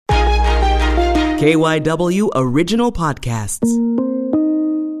KYW Original Podcasts.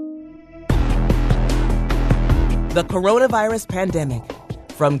 The Coronavirus Pandemic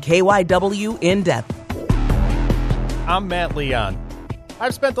from KYW In Depth. I'm Matt Leon.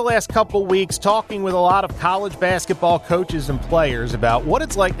 I've spent the last couple weeks talking with a lot of college basketball coaches and players about what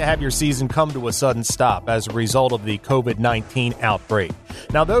it's like to have your season come to a sudden stop as a result of the COVID-19 outbreak.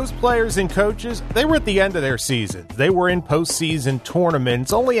 Now, those players and coaches, they were at the end of their seasons. They were in postseason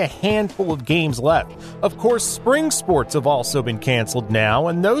tournaments, only a handful of games left. Of course, spring sports have also been canceled now,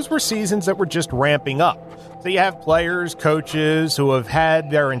 and those were seasons that were just ramping up. So you have players, coaches who have had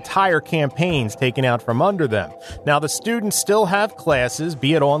their entire campaigns taken out from under them. Now, the students still have classes,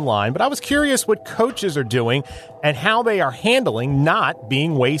 be it online, but I was curious what coaches are doing and how they are handling not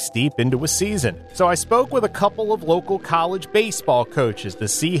being waist deep into a season. So I spoke with a couple of local college baseball coaches to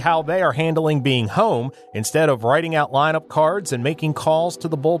see how they are handling being home instead of writing out lineup cards and making calls to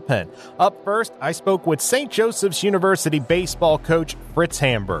the bullpen. Up first, I spoke with St. Joseph's University baseball coach Fritz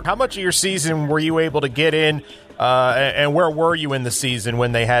Hamburg. How much of your season were you able to get in, and where were you in the season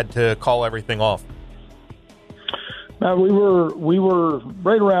when they had to call everything off? We were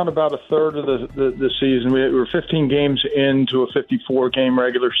right around about a third of the season. We were 15 games into a 54-game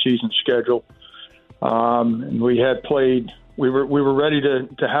regular season schedule, and we had played. We were ready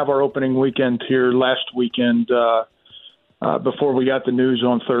to have our opening weekend here last weekend before we got the news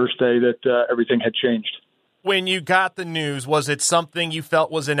on Thursday that everything had changed. When you got the news, was it something you felt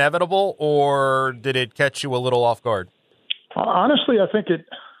was inevitable, or did it catch you a little off guard? Honestly, I think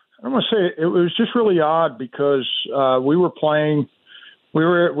I want to say it was just really odd because we were playing. We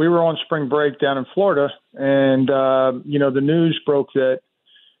were on spring break down in Florida, and the news broke that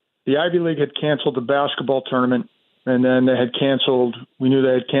the Ivy League had canceled the basketball tournament, and then they had canceled. We knew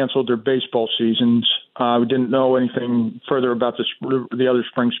they had canceled their baseball seasons. We didn't know anything further about the other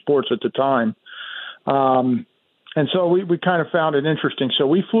spring sports at the time. And so we kind of found it interesting. So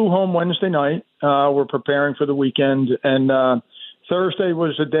we flew home Wednesday night. We're preparing for the weekend. And Thursday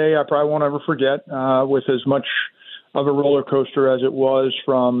was a day I probably won't ever forget, with as much of a roller coaster as it was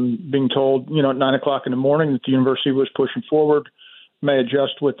from being told, at 9 o'clock in the morning that the university was pushing forward, may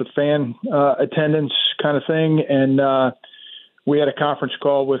adjust with the fan attendance kind of thing. And we had a conference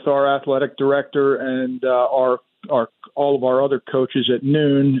call with our athletic director and all of our other coaches at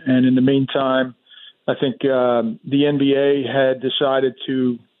noon. And in the meantime, I think the NBA had decided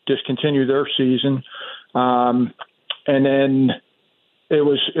to discontinue their season, and then it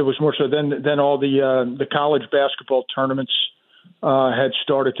was more so. Then all the college basketball tournaments had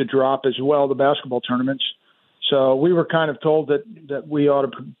started to drop as well, the basketball tournaments. So we were kind of told that we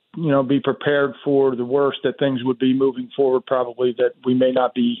ought to be prepared for the worst, that things would be moving forward, probably that we may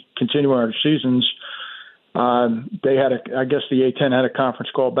not be continuing our seasons. They had I guess the A-10 had a conference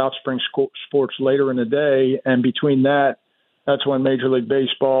call about spring sports later in the day. And between that's when Major League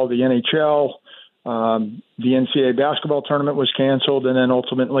Baseball, the NHL, the NCAA basketball tournament was canceled. And then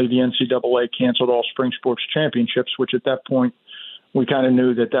ultimately the NCAA canceled all spring sports championships, which at that point we kind of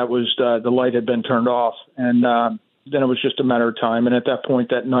knew that was the light had been turned off. And then it was just a matter of time. And at that point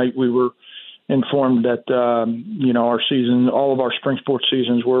that night we were informed that, our season, all of our spring sports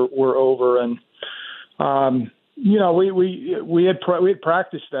seasons were over. And, we had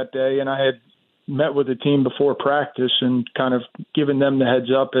practiced that day, and I had met with the team before practice and kind of given them the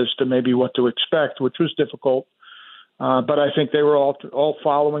heads up as to maybe what to expect, which was difficult. But I think they were all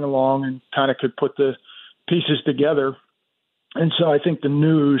following along and kind of could put the pieces together. And so I think the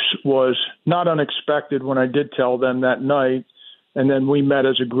news was not unexpected when I did tell them that night. And then we met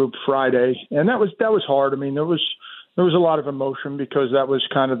as a group Friday, and that was hard. I mean, there was a lot of emotion because that was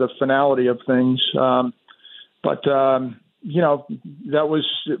kind of the finality of things. That was,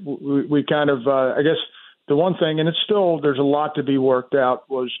 we kind of, I guess the one thing, and it's still, there's a lot to be worked out,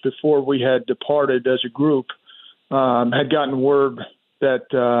 was before we had departed as a group, had gotten word that,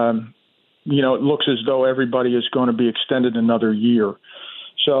 it looks as though everybody is going to be extended another year.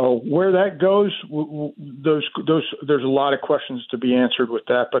 So where that goes, there's a lot of questions to be answered with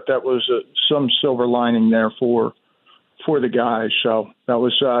that, but that was some silver lining there for the guys. So that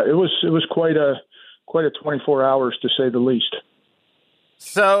was it was quite a 24 hours to say the least.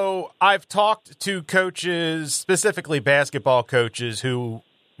 So I've talked to coaches, specifically basketball coaches, who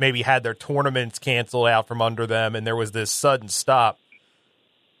maybe had their tournaments canceled out from under them, and there was this sudden stop.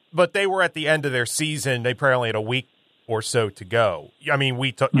 But they were at the end of their season. They probably had a week or so to go. I mean,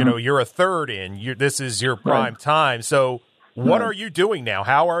 you're a third in. This is your prime time. So what are you doing now?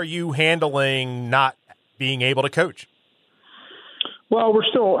 How are you handling not being able to coach? Well, there's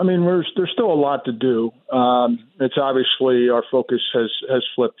still a lot to do. It's obviously our focus has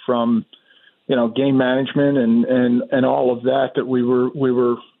flipped from, game management and all of that we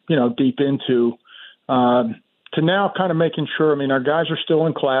were deep into, to now kind of making sure. I mean, our guys are still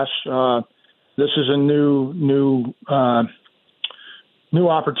in class. This is a new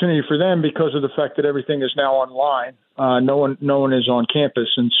opportunity for them because of the fact that everything is now online. No one is on campus,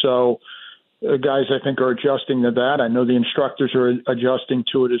 and so guys, I think, are adjusting to that. I know the instructors are adjusting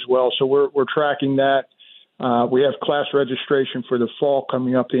to it as well. So we're tracking that. We have class registration for the fall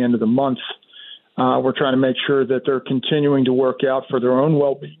coming up the end of the month. We're trying to make sure that they're continuing to work out for their own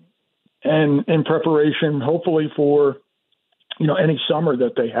well-being and in preparation, hopefully, for any summer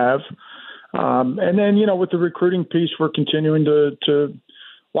that they have. And then, with the recruiting piece, we're continuing to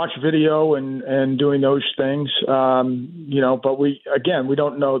watch video and doing those things. But we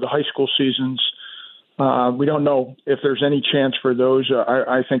don't know the high school seasons. We don't know if there's any chance for those.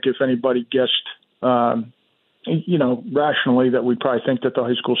 I think if anybody guessed, rationally, that we probably think that the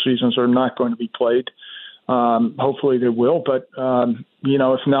high school seasons are not going to be played. Hopefully they will, but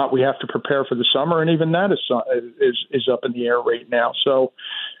if not, we have to prepare for the summer, and even that is up in the air right now. So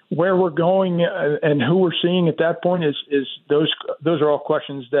where we're going and who we're seeing at that point is those are all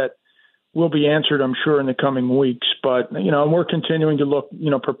questions that will be answered, I'm sure, in the coming weeks. But we're continuing to look,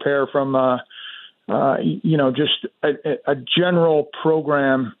 prepare from just a general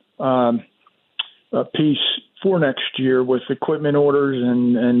program piece for next year with equipment orders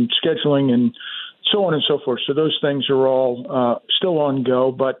and scheduling and so on and so forth. So those things are all still on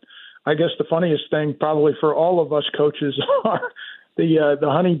go. But I guess the funniest thing probably for all of us coaches are the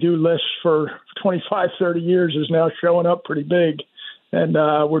honey-do list for 25, 30 years is now showing up pretty big. And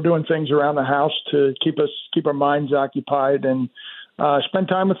we're doing things around the house to keep our minds occupied and spend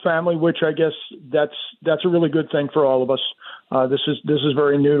time with family, which I guess that's a really good thing for all of us. This is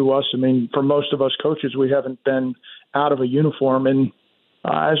very new to us. I mean, for most of us coaches, we haven't been out of a uniform in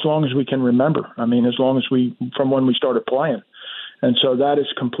as long as we can remember. I mean, as long as from when we started playing. And so that is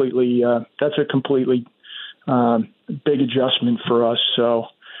that's a completely big adjustment for us. So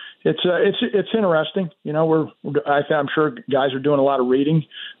it's interesting. I'm sure guys are doing a lot of reading,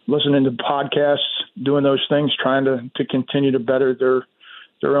 listening to podcasts, doing those things, trying to continue to better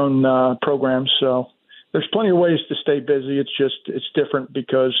their own programs. So there's plenty of ways to stay busy. It's different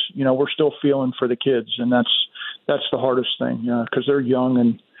because, we're still feeling for the kids, and that's the hardest thing, because they're young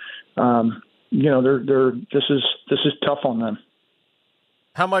and, this is tough on them.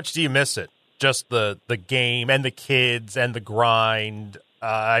 How much do you miss it? Just the game and the kids and the grind.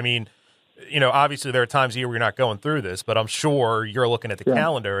 Obviously there are times a year where you're not going through this, but I'm sure you're looking at the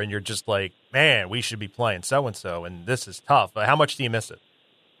calendar and you're just like, man, we should be playing so-and-so, and this is tough. How much do you miss it?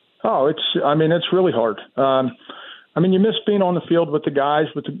 Oh, it's really hard. You miss being on the field with the guys,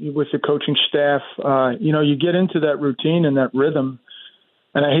 with the coaching staff. You get into that routine and that rhythm.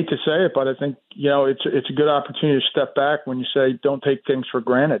 And I hate to say it, but I think, it's a good opportunity to step back when you say, don't take things for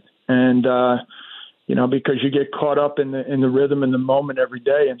granted. And, because you get caught up in the rhythm and the moment every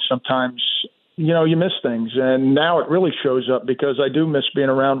day. And sometimes, you miss things. And now it really shows up because I do miss being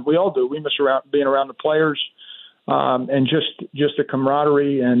around. We all do. We miss being around the players, and just the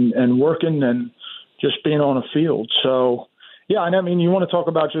camaraderie and working and just being on a field. So, yeah, and you want to talk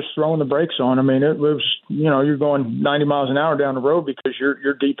about just throwing the brakes on. It was, you're going 90 miles an hour down the road because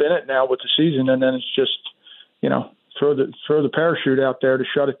you're deep in it now with the season, and then it's just, throw the parachute out there to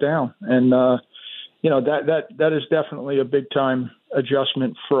shut it down. And that is definitely a big time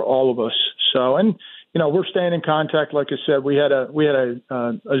adjustment for all of us. So, and we're staying in contact. Like I said, we had a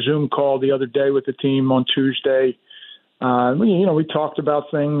Zoom call the other day with the team on Tuesday. We talked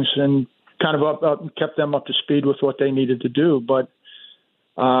about things and kind of kept them up to speed with what they needed to do. But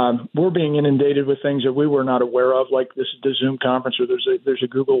we're being inundated with things that we were not aware of, like the Zoom conference, or there's a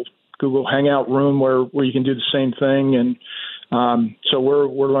Google Hangout room where you can do the same thing. And so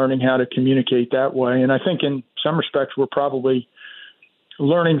we're learning how to communicate that way. And I think in some respects we're probably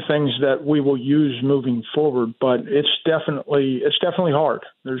learning things that we will use moving forward. But it's definitely hard.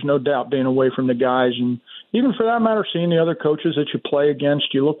 There's no doubt, being away from the guys, and even for that matter, seeing the other coaches that you play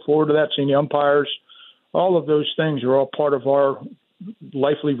against. You look forward to that, seeing the umpires. All of those things are all part of our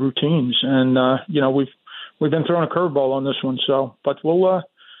lively routines. And we've been throwing a curveball on this one. So, but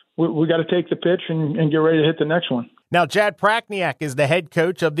we got to take the pitch and get ready to hit the next one. Now, Jad Prachniak is the head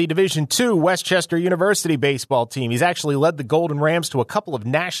coach of the Division II Westchester University baseball team. He's actually led the Golden Rams to a couple of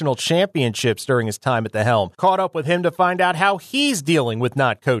national championships during his time at the helm. Caught up with him to find out how he's dealing with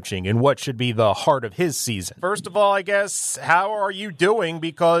not coaching and what should be the heart of his season. First of all, I guess, how are you doing?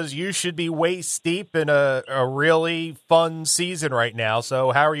 Because you should be waist deep in a really fun season right now.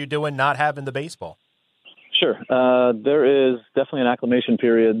 So how are you doing not having the baseball? Sure. There is definitely an acclimation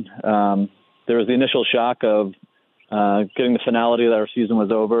period. there was the initial shock of getting the finality that our season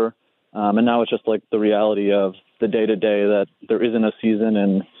was over. And now it's just like the reality of the day-to-day that there isn't a season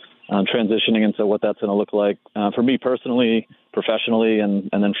and transitioning into what that's going to look like for me personally, professionally, and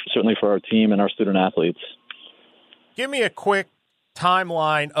then certainly for our team and our student athletes. Give me a quick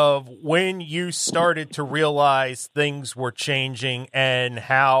timeline of when you started to realize things were changing and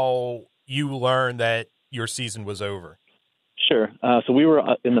how you learned that your season was over. Sure. So we were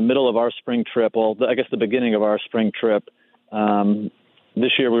in the middle of our spring trip. Well, I guess the beginning of our spring trip.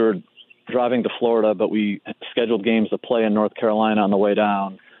 This year we were driving to Florida, but we scheduled games to play in North Carolina on the way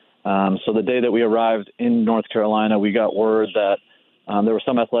down. So the day that we arrived in North Carolina, we got word that there were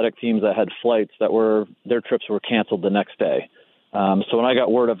some athletic teams that had flights that their trips were canceled the next day. So when I got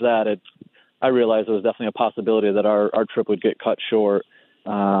word of that, I realized there was definitely a possibility that our trip would get cut short.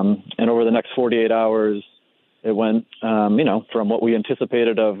 And over the next 48 hours, it went, from what we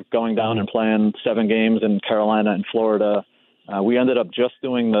anticipated of going down and playing 7 games in Carolina and Florida. We ended up just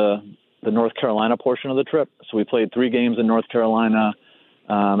doing the North Carolina portion of the trip. So we played 3 games in North Carolina.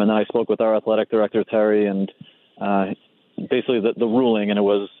 And then I spoke with our athletic director, Terry, and basically the ruling, and it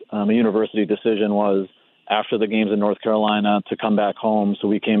was a university decision, was after the games in North Carolina to come back home. So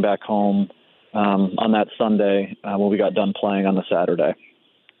we came back home on that Sunday when we got done playing on the Saturday.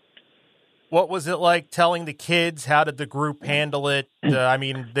 What was it like telling the kids? How did the group handle it?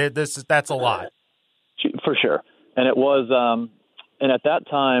 That's a lot. For sure. And it was, and at that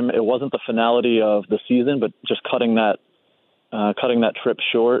time, it wasn't the finality of the season, but just cutting that trip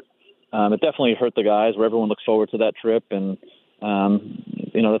short. It definitely hurt the guys, where everyone looks forward to that trip. And,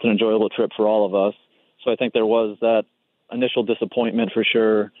 that's an enjoyable trip for all of us. So I think there was that initial disappointment for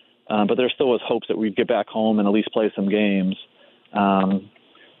sure. But there still was hopes that we'd get back home and at least play some games.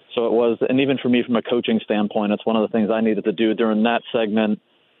 So it was, and even for me from a coaching standpoint, it's one of the things I needed to do during that segment.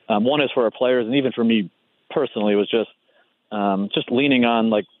 One is for our players, and even for me personally, was just leaning on,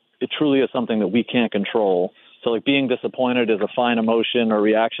 like, it truly is something that we can't control. So, like, being disappointed is a fine emotion or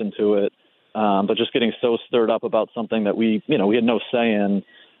reaction to it, but just getting so stirred up about something that we had no say in,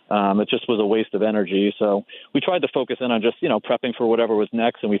 it just was a waste of energy. So we tried to focus in on just, prepping for whatever was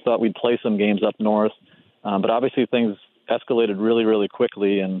next, and we thought we'd play some games up north. But obviously things escalated really, really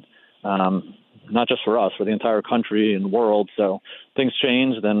quickly, and not just for us, for the entire country and world. So things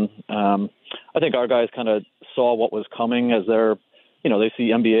changed, and I think our guys kind of saw what was coming as they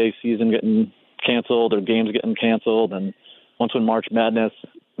see NBA season getting canceled or games getting canceled, and once when March Madness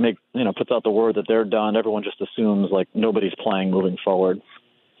puts out the word that they're done, everyone just assumes like nobody's playing moving forward.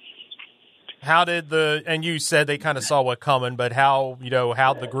 How did and you said they kind of saw what coming, but how'd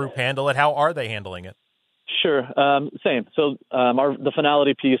the group handle it? How are they handling it? Sure. Same. So the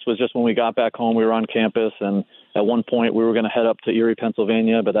finality piece was just when we got back home, we were on campus, and at one point we were going to head up to Erie,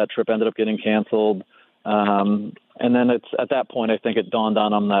 Pennsylvania, but that trip ended up getting canceled. And then it's at that point, I think it dawned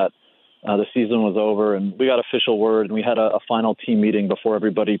on them that the season was over, and we got official word, and we had a final team meeting before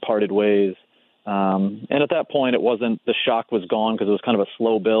everybody parted ways. And at that point, it wasn't, the shock was gone because it was kind of a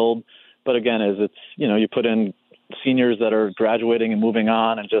slow build. But again, you put in seniors that are graduating and moving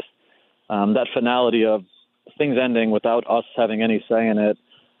on, and just that finality of things ending without us having any say in it,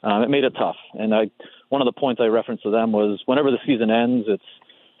 it made it tough. And one of the points I referenced to them was whenever the season ends, if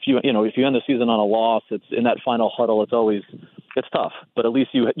you end the season on a loss, it's in that final huddle. It's tough, but at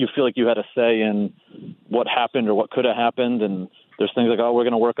least you feel like you had a say in what happened or what could have happened. And there's things like, oh, we're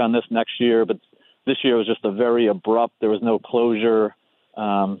going to work on this next year. But this year was just a very abrupt. There was no closure.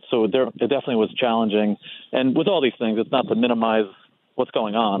 So it definitely was challenging. And with all these things, it's not to minimize what's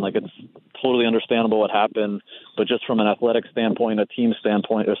going on. Like, it's totally understandable what happened, but just from an athletic standpoint, a team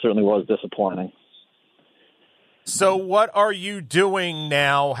standpoint, it certainly was disappointing. So what are you doing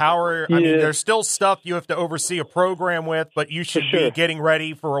now? There's still stuff you have to oversee a program with, but you should be getting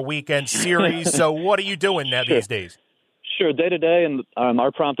ready for a weekend series. So what are you doing now these days? Sure. Day to day. And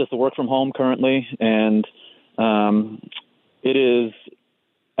our prompt is to work from home currently. And it is,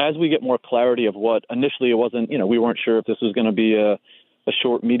 as we get more clarity of what initially it wasn't, we weren't sure if this was going to be a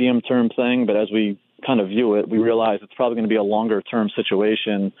short, medium term thing, but as we kind of view it, we realize it's probably going to be a longer term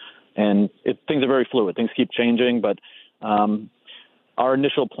situation. And things are very fluid. Things keep changing, but our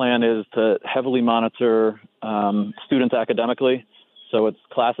initial plan is to heavily monitor students academically. So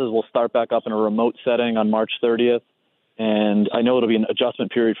classes will start back up in a remote setting on March 30th, and I know it'll be an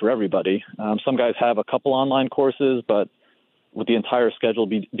adjustment period for everybody. Some guys have a couple online courses, but with the entire schedule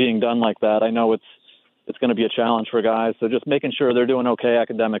being done like that, I know it's going to be a challenge for guys. So just making sure they're doing okay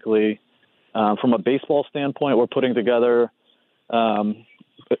academically. From a baseball standpoint, we're putting together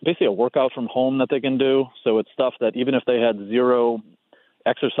basically a workout from home that they can do. So it's stuff that even if they had zero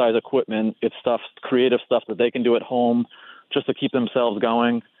exercise equipment. It's creative stuff that they can do at home just to keep themselves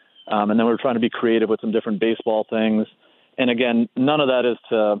going. And then we're trying to be creative with some different baseball things. And again, none of that is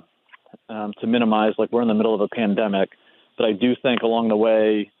to minimize, like, we're in the middle of a pandemic. But I do think along the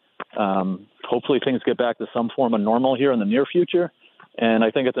way, hopefully things get back to some form of normal here in the near future. And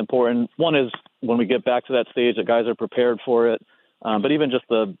I think it's important. One is when we get back to that stage, that guys are prepared for it. But even just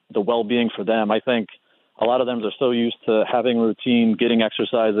the well-being for them, I think a lot of them are so used to having routine, getting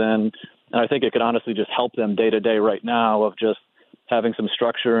exercise in. And I think it could honestly just help them day to day right now of just having some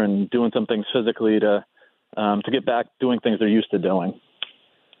structure and doing some things physically to get back doing things they're used to doing.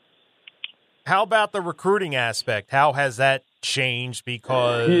 How about the recruiting aspect? How has that changed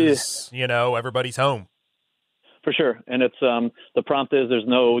because, everybody's home? For sure. And it's the prompt is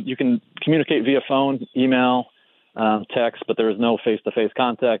you can communicate via phone, email, text, but there is no face-to-face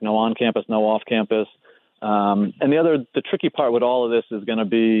contact, no on-campus, no off-campus. And the tricky part with all of this is going to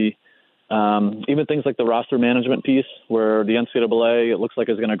be even things like the roster management piece, where the NCAA, it looks like,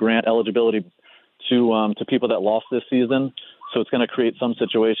 is going to grant eligibility to people that lost this season. So it's going to create some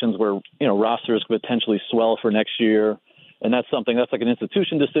situations where, rosters could potentially swell for next year. And that's like an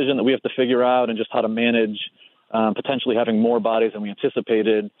institution decision that we have to figure out, and just how to manage potentially having more bodies than we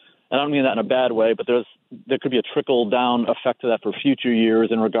anticipated. And I don't mean that in a bad way, but there could be a trickle-down effect to that for future years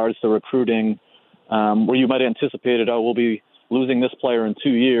in regards to recruiting, where you might have anticipated, we'll be losing this player in 2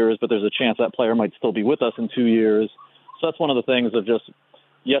 years, but there's a chance that player might still be with us in 2 years. So that's one of the things of just,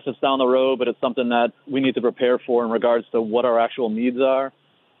 yes, it's down the road, but it's something that we need to prepare for in regards to what our actual needs are.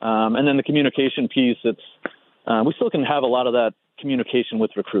 And then the communication piece, we still can have a lot of that communication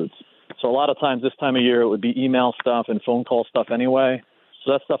with recruits. So a lot of times this time of year, it would be email stuff and phone call stuff anyway.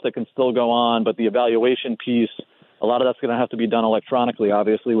 So that's stuff that can still go on, but the evaluation piece, a lot of that's going to have to be done electronically,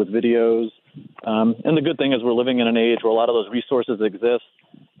 obviously, with videos. And the good thing is we're living in an age where a lot of those resources exist.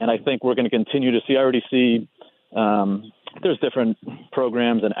 And I think we're going to continue to see, I already see there's different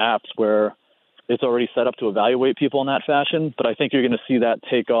programs and apps where it's already set up to evaluate people in that fashion. But I think you're going to see that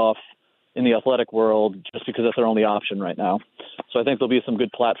take off in the athletic world just because that's our only option right now. So I think there'll be some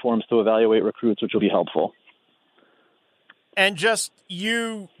good platforms to evaluate recruits, which will be helpful. And just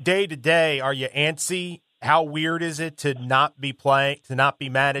you day to day, are you antsy? How weird is it to not be playing, to not be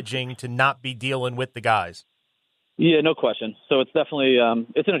managing, to not be dealing with the guys? Yeah, no question. So it's definitely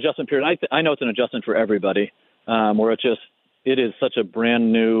it's an adjustment period. I know it's an adjustment for everybody, where it is such a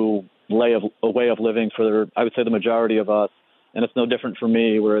brand new way of living for, I would say, the majority of us, and it's no different for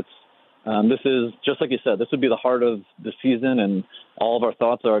me. Where it's this is just like you said, this would be the heart of the season, and all of our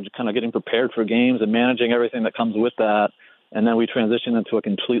thoughts are kind of getting prepared for games and managing everything that comes with that, and then we transition into a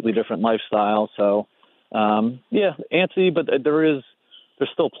completely different lifestyle. So. Antsy, but there's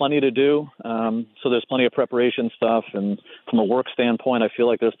still plenty to do. So there's plenty of preparation stuff, and from a work standpoint, I feel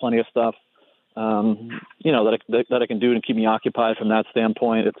like there's plenty of stuff, that I can do to keep me occupied from that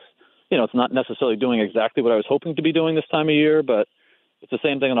standpoint. It's not necessarily doing exactly what I was hoping to be doing this time of year, but it's the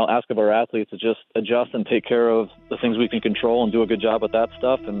same thing, and I'll ask of our athletes to just adjust and take care of the things we can control and do a good job with that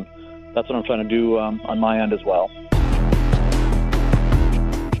stuff. And that's what I'm trying to do on my end as well.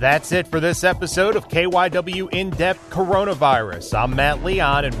 That's it for this episode of KYW In-Depth Coronavirus. I'm Matt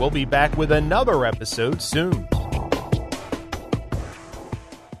Leon, and we'll be back with another episode soon.